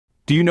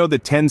Do you know the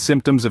 10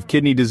 symptoms of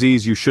kidney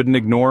disease you shouldn't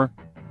ignore?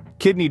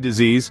 Kidney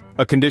disease,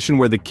 a condition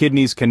where the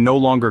kidneys can no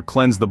longer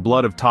cleanse the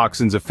blood of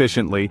toxins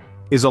efficiently,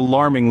 is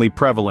alarmingly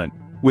prevalent,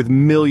 with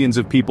millions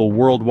of people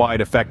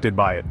worldwide affected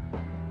by it.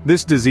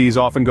 This disease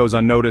often goes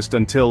unnoticed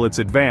until it's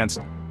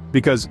advanced,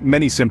 because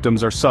many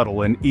symptoms are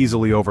subtle and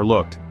easily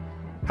overlooked.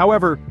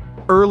 However,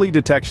 early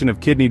detection of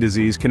kidney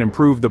disease can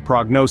improve the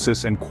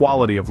prognosis and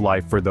quality of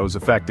life for those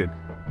affected.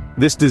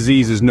 This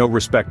disease is no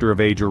respecter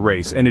of age or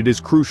race, and it is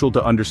crucial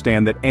to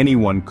understand that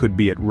anyone could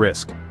be at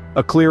risk.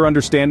 A clear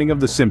understanding of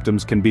the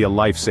symptoms can be a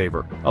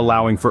lifesaver,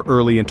 allowing for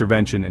early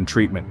intervention and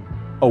treatment.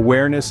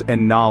 Awareness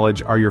and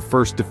knowledge are your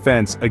first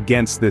defense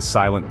against this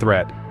silent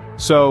threat.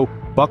 So,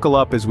 buckle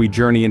up as we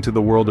journey into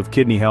the world of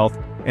kidney health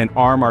and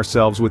arm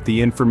ourselves with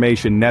the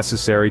information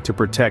necessary to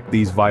protect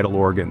these vital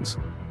organs.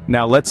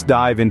 Now let's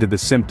dive into the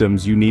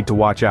symptoms you need to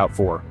watch out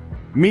for.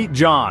 Meet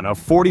John, a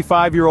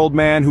 45-year-old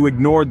man who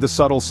ignored the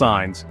subtle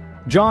signs.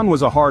 John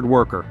was a hard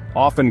worker,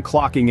 often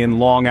clocking in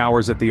long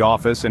hours at the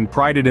office and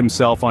prided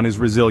himself on his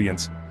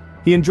resilience.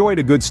 He enjoyed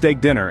a good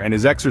steak dinner and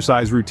his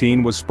exercise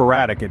routine was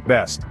sporadic at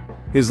best.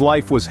 His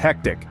life was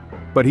hectic,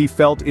 but he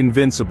felt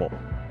invincible.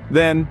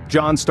 Then,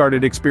 John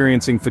started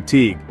experiencing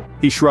fatigue.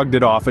 He shrugged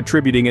it off,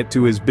 attributing it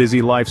to his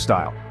busy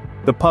lifestyle.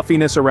 The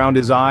puffiness around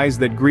his eyes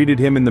that greeted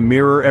him in the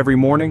mirror every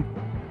morning?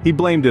 He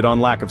blamed it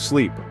on lack of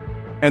sleep.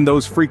 And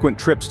those frequent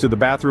trips to the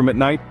bathroom at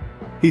night?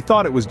 He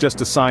thought it was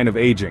just a sign of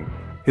aging.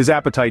 His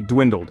appetite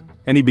dwindled,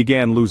 and he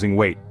began losing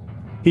weight.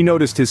 He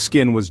noticed his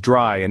skin was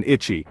dry and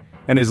itchy,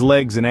 and his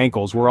legs and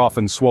ankles were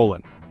often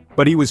swollen.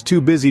 But he was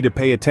too busy to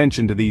pay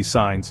attention to these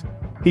signs.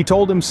 He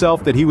told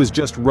himself that he was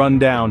just run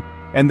down,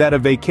 and that a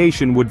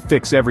vacation would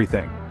fix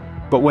everything.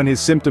 But when his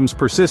symptoms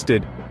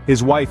persisted,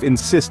 his wife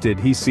insisted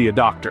he see a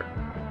doctor.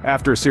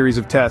 After a series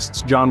of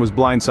tests, John was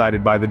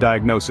blindsided by the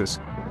diagnosis: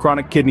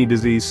 chronic kidney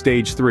disease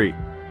stage 3.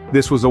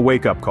 This was a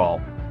wake-up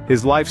call.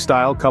 His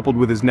lifestyle, coupled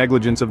with his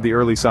negligence of the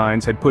early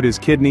signs, had put his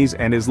kidneys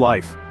and his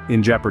life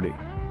in jeopardy.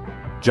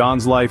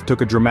 John's life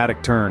took a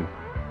dramatic turn.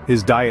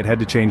 His diet had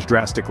to change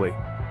drastically.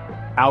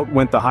 Out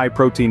went the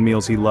high-protein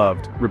meals he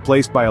loved,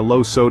 replaced by a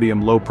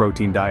low-sodium,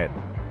 low-protein diet.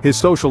 His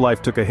social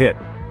life took a hit,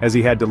 as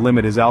he had to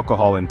limit his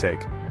alcohol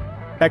intake.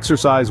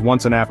 Exercise,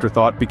 once an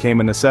afterthought,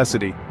 became a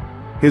necessity.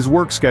 His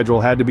work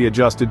schedule had to be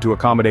adjusted to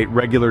accommodate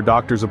regular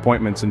doctor's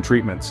appointments and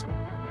treatments.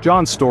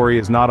 John's story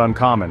is not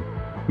uncommon.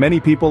 Many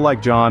people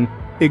like John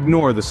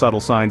ignore the subtle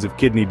signs of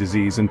kidney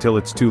disease until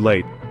it's too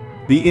late.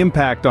 The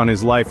impact on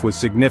his life was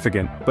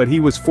significant, but he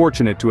was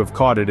fortunate to have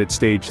caught it at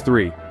stage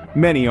 3.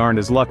 Many aren't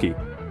as lucky.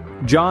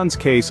 John's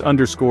case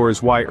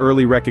underscores why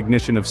early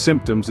recognition of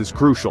symptoms is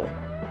crucial.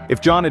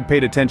 If John had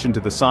paid attention to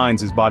the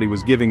signs his body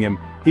was giving him,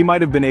 he might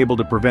have been able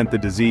to prevent the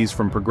disease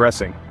from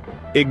progressing.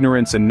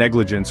 Ignorance and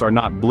negligence are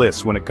not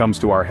bliss when it comes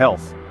to our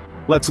health.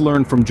 Let's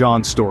learn from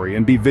John's story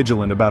and be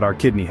vigilant about our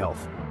kidney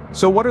health.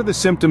 So what are the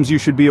symptoms you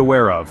should be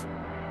aware of?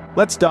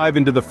 Let's dive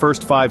into the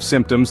first 5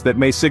 symptoms that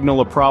may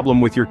signal a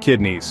problem with your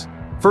kidneys.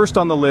 First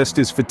on the list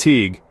is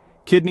fatigue.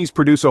 Kidneys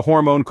produce a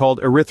hormone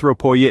called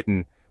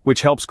erythropoietin,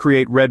 which helps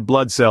create red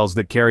blood cells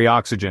that carry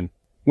oxygen.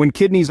 When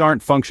kidneys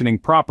aren't functioning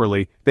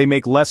properly, they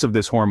make less of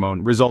this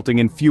hormone, resulting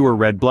in fewer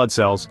red blood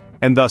cells,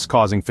 and thus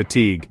causing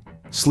fatigue.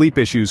 Sleep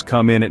issues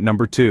come in at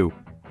number 2.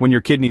 When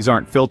your kidneys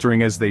aren't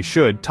filtering as they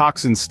should,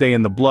 toxins stay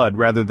in the blood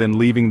rather than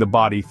leaving the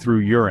body through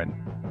urine.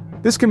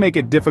 This can make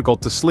it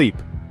difficult to sleep.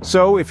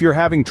 So, if you're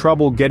having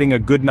trouble getting a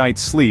good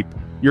night's sleep,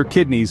 your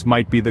kidneys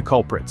might be the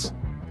culprits.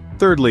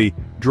 Thirdly,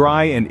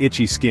 dry and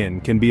itchy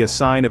skin can be a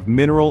sign of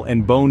mineral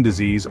and bone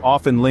disease,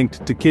 often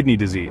linked to kidney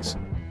disease.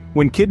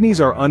 When kidneys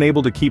are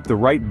unable to keep the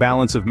right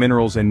balance of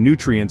minerals and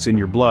nutrients in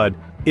your blood,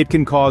 it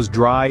can cause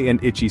dry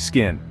and itchy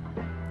skin.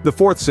 The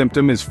fourth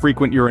symptom is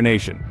frequent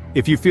urination.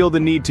 If you feel the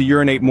need to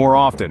urinate more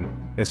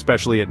often,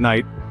 especially at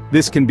night,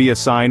 this can be a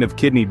sign of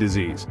kidney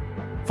disease.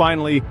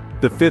 Finally,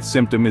 the fifth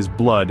symptom is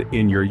blood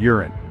in your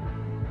urine.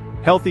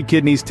 Healthy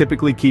kidneys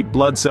typically keep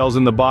blood cells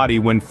in the body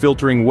when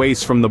filtering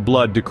waste from the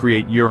blood to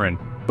create urine,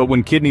 but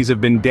when kidneys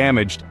have been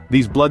damaged,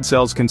 these blood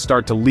cells can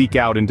start to leak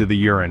out into the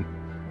urine.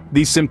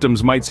 These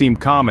symptoms might seem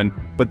common,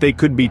 but they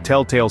could be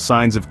telltale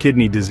signs of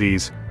kidney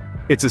disease.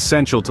 It's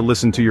essential to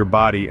listen to your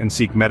body and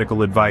seek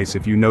medical advice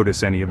if you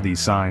notice any of these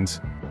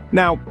signs.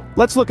 Now,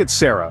 let's look at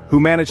Sarah, who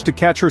managed to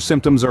catch her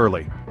symptoms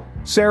early.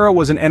 Sarah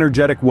was an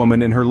energetic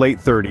woman in her late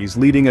 30s,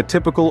 leading a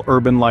typical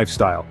urban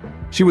lifestyle.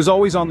 She was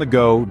always on the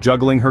go,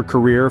 juggling her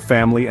career,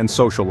 family, and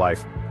social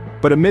life.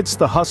 But amidst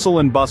the hustle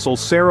and bustle,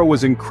 Sarah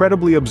was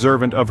incredibly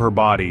observant of her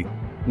body.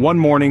 One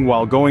morning,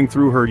 while going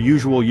through her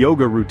usual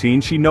yoga routine,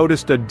 she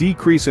noticed a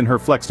decrease in her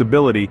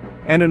flexibility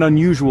and an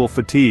unusual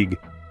fatigue.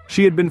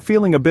 She had been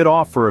feeling a bit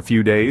off for a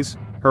few days.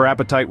 Her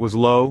appetite was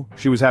low,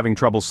 she was having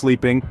trouble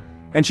sleeping,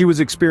 and she was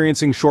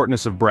experiencing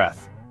shortness of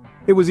breath.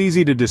 It was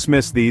easy to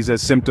dismiss these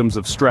as symptoms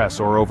of stress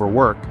or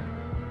overwork.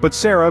 But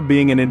Sarah,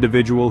 being an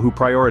individual who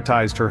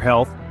prioritized her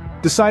health,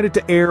 decided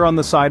to err on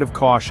the side of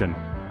caution.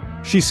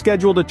 She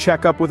scheduled a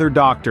checkup with her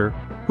doctor,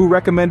 who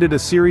recommended a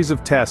series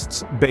of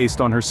tests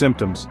based on her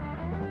symptoms.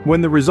 When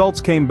the results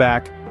came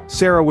back,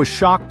 Sarah was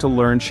shocked to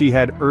learn she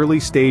had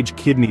early-stage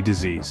kidney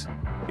disease.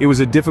 It was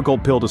a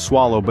difficult pill to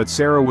swallow, but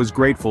Sarah was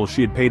grateful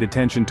she had paid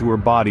attention to her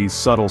body's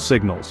subtle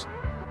signals.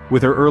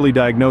 With her early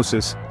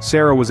diagnosis,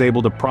 Sarah was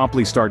able to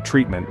promptly start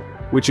treatment,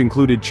 which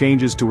included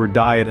changes to her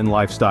diet and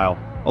lifestyle,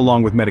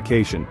 along with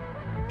medication.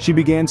 She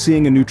began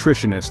seeing a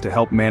nutritionist to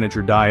help manage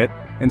her diet,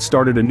 and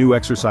started a new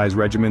exercise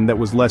regimen that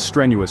was less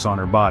strenuous on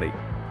her body.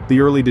 The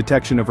early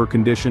detection of her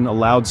condition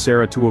allowed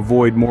Sarah to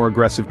avoid more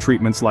aggressive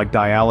treatments like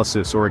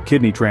dialysis or a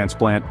kidney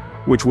transplant,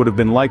 which would have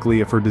been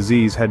likely if her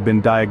disease had been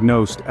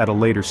diagnosed at a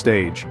later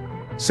stage.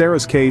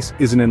 Sarah's case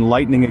is an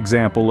enlightening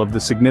example of the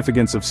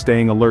significance of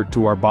staying alert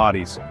to our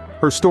bodies.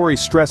 Her story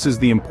stresses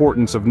the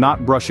importance of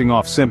not brushing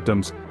off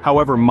symptoms,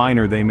 however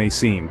minor they may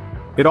seem.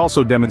 It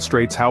also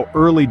demonstrates how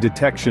early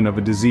detection of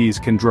a disease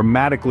can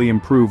dramatically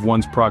improve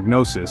one's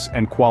prognosis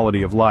and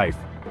quality of life.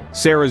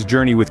 Sarah's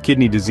journey with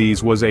kidney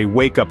disease was a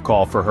wake-up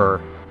call for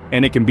her,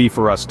 and it can be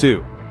for us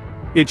too.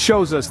 It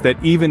shows us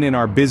that even in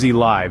our busy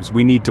lives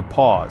we need to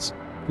pause,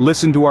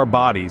 listen to our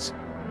bodies,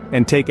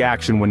 and take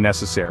action when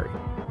necessary.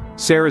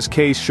 Sarah's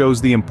case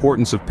shows the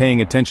importance of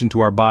paying attention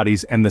to our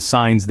bodies and the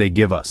signs they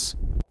give us.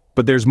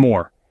 But there's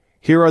more.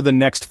 Here are the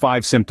next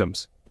 5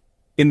 symptoms.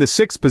 In the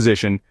 6th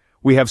position,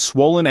 we have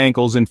swollen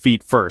ankles and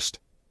feet first.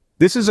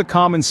 This is a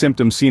common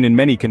symptom seen in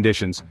many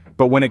conditions,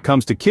 but when it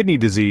comes to kidney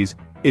disease,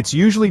 it's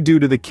usually due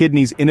to the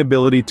kidney's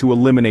inability to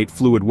eliminate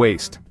fluid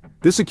waste.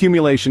 This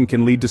accumulation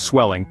can lead to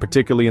swelling,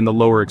 particularly in the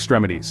lower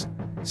extremities.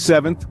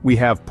 7th, we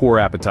have poor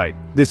appetite.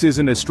 This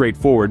isn't as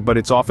straightforward, but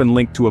it's often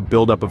linked to a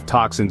buildup of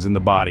toxins in the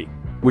body,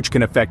 which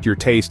can affect your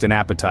taste and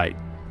appetite.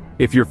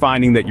 If you're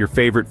finding that your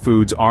favorite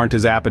foods aren't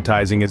as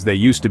appetizing as they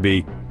used to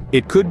be,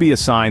 it could be a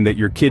sign that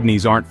your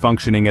kidneys aren't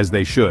functioning as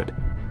they should.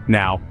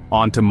 Now,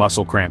 on to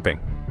muscle cramping.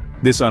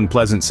 This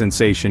unpleasant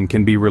sensation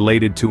can be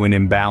related to an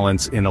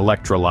imbalance in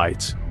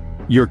electrolytes.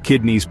 Your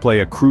kidneys play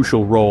a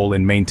crucial role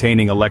in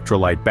maintaining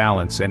electrolyte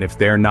balance, and if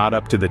they're not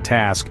up to the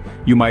task,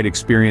 you might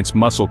experience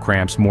muscle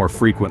cramps more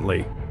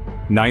frequently.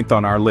 9th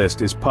on our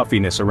list is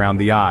puffiness around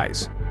the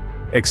eyes.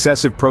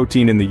 Excessive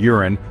protein in the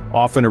urine,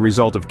 often a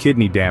result of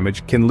kidney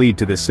damage, can lead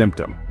to this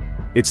symptom.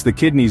 It's the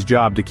kidney's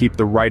job to keep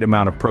the right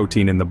amount of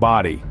protein in the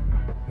body.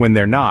 When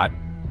they're not,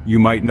 you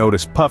might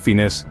notice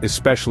puffiness,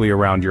 especially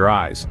around your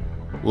eyes.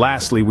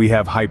 Lastly, we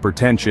have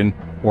hypertension,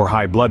 or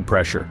high blood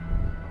pressure.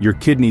 Your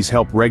kidneys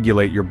help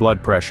regulate your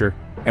blood pressure,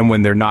 and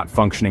when they're not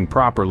functioning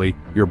properly,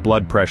 your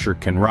blood pressure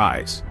can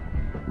rise.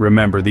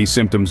 Remember, these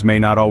symptoms may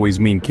not always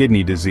mean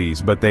kidney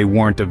disease, but they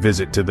warrant a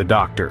visit to the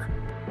doctor.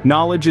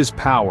 Knowledge is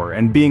power,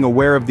 and being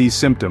aware of these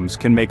symptoms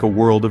can make a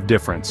world of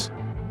difference.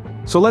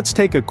 So let's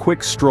take a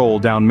quick stroll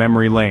down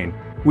memory lane.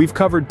 We've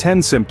covered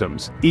 10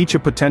 symptoms, each a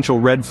potential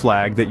red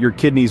flag that your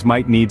kidneys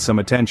might need some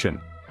attention.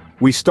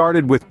 We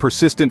started with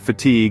persistent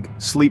fatigue,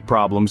 sleep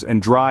problems,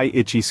 and dry,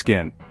 itchy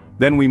skin.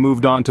 Then we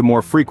moved on to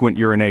more frequent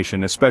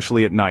urination,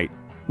 especially at night.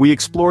 We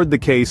explored the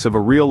case of a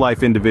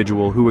real-life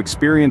individual who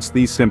experienced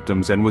these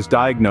symptoms and was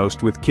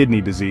diagnosed with kidney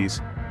disease.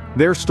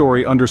 Their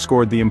story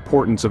underscored the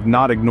importance of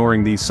not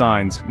ignoring these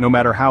signs, no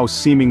matter how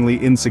seemingly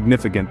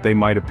insignificant they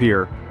might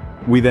appear.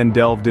 We then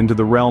delved into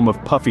the realm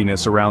of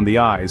puffiness around the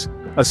eyes,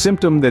 a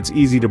symptom that's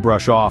easy to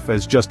brush off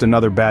as just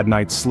another bad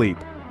night's sleep.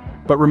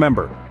 But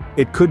remember,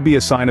 it could be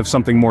a sign of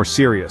something more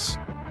serious.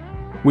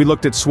 We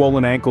looked at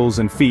swollen ankles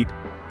and feet,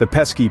 the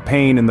pesky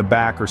pain in the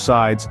back or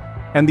sides,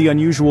 and the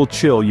unusual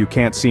chill you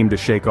can't seem to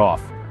shake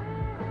off.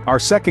 Our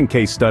second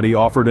case study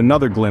offered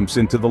another glimpse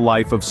into the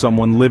life of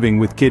someone living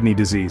with kidney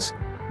disease.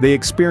 They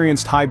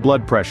experienced high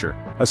blood pressure,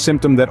 a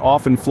symptom that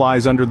often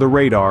flies under the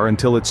radar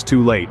until it's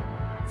too late.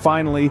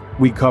 Finally,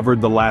 we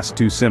covered the last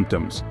 2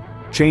 symptoms: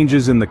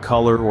 changes in the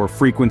color or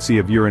frequency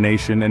of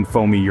urination and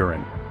foamy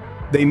urine.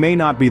 They may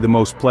not be the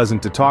most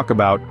pleasant to talk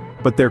about,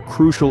 but they're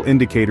crucial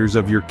indicators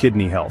of your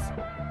kidney health.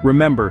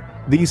 Remember,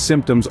 these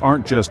symptoms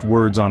aren't just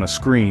words on a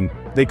screen,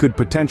 they could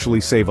potentially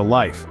save a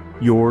life,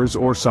 yours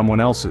or someone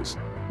else's.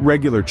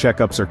 Regular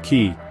checkups are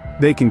key.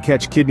 They can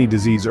catch kidney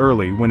disease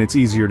early when it's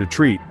easier to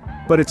treat.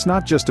 But it's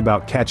not just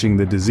about catching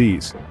the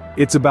disease.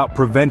 It's about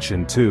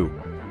prevention too.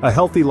 A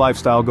healthy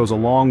lifestyle goes a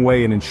long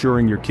way in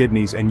ensuring your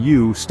kidneys and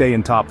you stay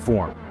in top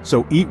form.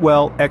 So eat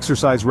well,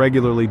 exercise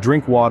regularly,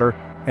 drink water,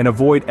 and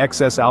avoid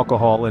excess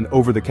alcohol and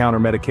over-the-counter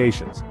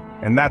medications.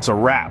 And that's a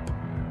wrap.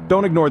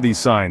 Don't ignore these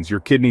signs,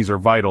 your kidneys are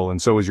vital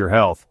and so is your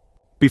health.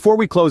 Before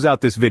we close out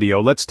this video,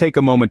 let's take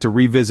a moment to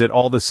revisit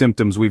all the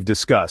symptoms we've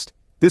discussed.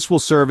 This will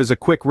serve as a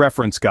quick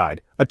reference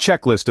guide, a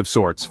checklist of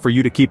sorts for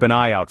you to keep an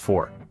eye out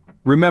for.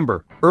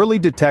 Remember, early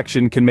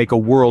detection can make a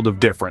world of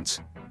difference.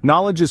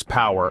 Knowledge is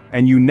power,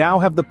 and you now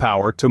have the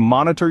power to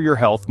monitor your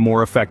health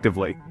more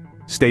effectively.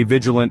 Stay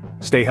vigilant,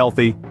 stay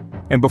healthy,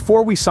 and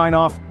before we sign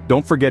off,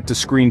 don't forget to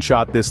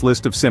screenshot this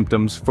list of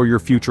symptoms for your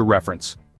future reference.